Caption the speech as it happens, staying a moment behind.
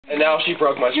And now she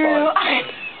broke my Drew, spine.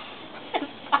 I'm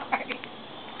sorry.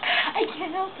 I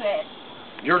can't help it.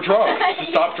 You're drunk. So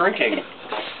stop drinking.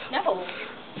 No.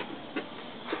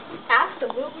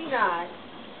 Absolutely not.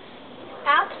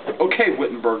 Absolutely. Okay,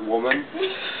 Wittenberg woman.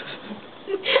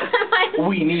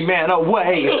 Weenie man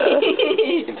away.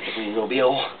 Into the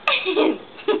wienermobile.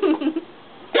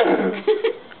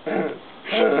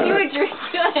 Do it, Drew.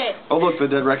 Do it. Oh look, the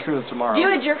dead raccoon is tomorrow. Do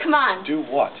it, Drew. Come on. Do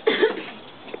what?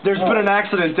 There's been an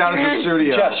accident down at the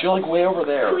studio. Jess, you're like way over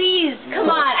there. Please, come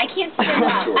on. I can't stand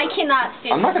up. I cannot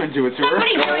stand up. I'm not gonna do it to her.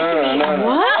 Somebody do it to me. No.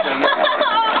 What?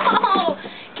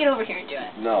 Get over here and do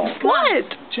it. No. What?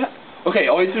 Okay,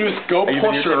 all you have to do is go Are you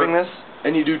push her, videotaping this?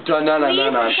 and you do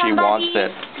dun-dun-dun-dun-dun. She wants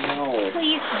it. No.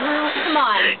 Please, Drew, come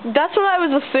on. That's what I was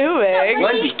assuming.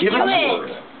 Wendy, give it to Do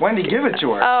her. Wendy, give it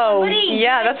to her. Oh, Somebody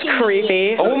yeah, give it that's to me.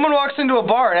 creepy. A woman walks into a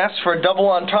bar and asks for a double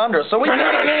entendre, so we gave it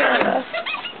to her.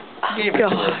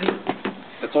 God.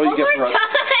 That's all you get for us.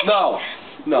 No.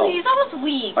 No. Please, that was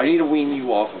weak. I need to wean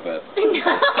you off of it.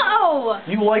 No.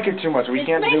 You like it too much. We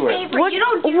can't do it. Favorite. You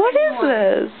don't do What it is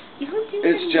anymore. this? You don't do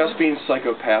It's it just being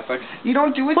psychopathic. You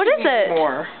don't do it What to is me it?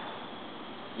 anymore.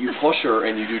 You push her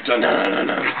and you do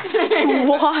dun-dun-dun-dun.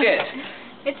 What?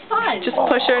 It's fun. Just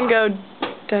push her and go.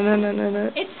 Da-na-na-na-na.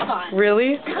 It's fun.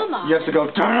 Really? Come on. You have to go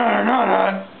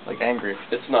da-na-na-na, like angry.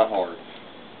 It's not hard.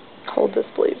 Hold this,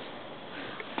 please.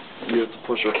 You have to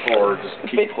push her hard. Just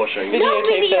keep pushing. Video- No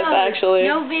Videotape this, videos. actually.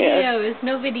 No Yeah. videos.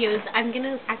 No videos. I'm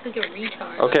gonna act like a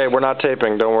retard. Okay, we're not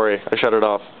taping. Don't worry. I shut it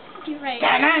off. You're right.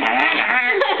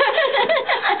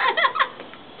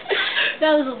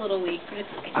 That was a little weak, but it's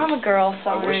okay. I'm a girl,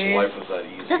 I wish sorry. life was that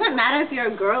easy. It doesn't matter if you're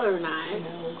a girl or not.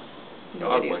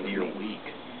 God, Wendy, you're weak.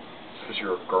 Because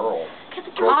you're a girl.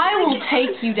 I will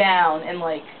take you down in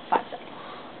like 5 seconds.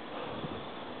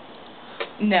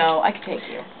 No, I can take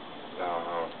you.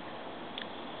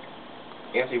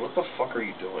 Anthony, what the fuck are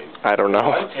you doing? I don't Why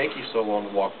know. did it take you so long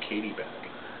to walk Katie back?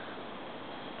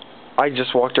 I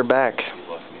just walked her back.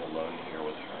 You left me alone here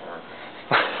with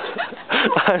her.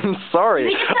 I'm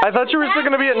sorry. I thought you were still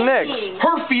going to be at Nick's.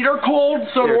 Her feet are cold,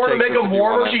 so in Here, order to take make this them if you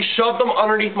warmer, want she it. shoved them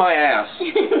underneath my ass.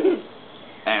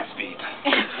 Ass feet.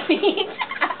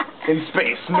 In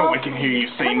space, no one can hear you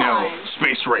say Come no. on.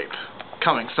 Space rape.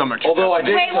 Coming summer 2000. Although I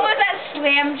did. Wait, what was that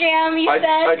slam jam you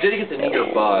said? I did get to knee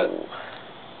your butt.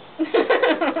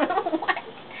 What?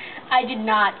 I did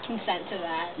not consent to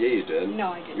that. Yeah, you did.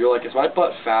 No, I didn't. You're like, is my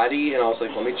butt fatty? And I was like,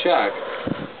 let me check.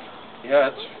 Yeah,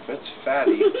 it's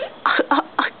fatty.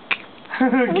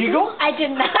 Giggle? I did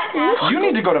not ask. You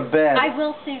need to go to bed. I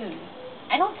will soon.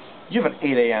 I don't. You have an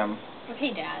 8 a.m.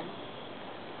 Okay, Dad.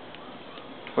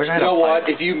 Wish I You had know a what?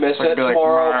 fight. If you miss So I could it be like,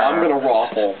 tomorrow, "Rah." I'm gonna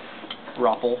raffle.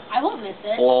 Ruffle. I won't miss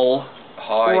it. Lol.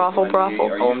 Hi, Raffle, Wendy.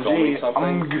 raffle. Are you filming OMG.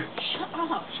 something? Shut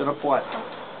up. Shut up what?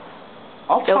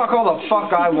 I'll talk all the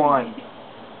fuck I want.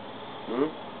 Hmm?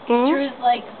 Hmm? Drew's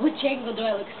like, which angle do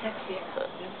I look sexier?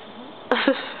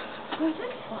 Was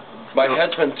it fun? My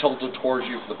head's been tilted towards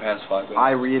you for the past 5 minutes.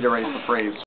 I reiterate the phrase.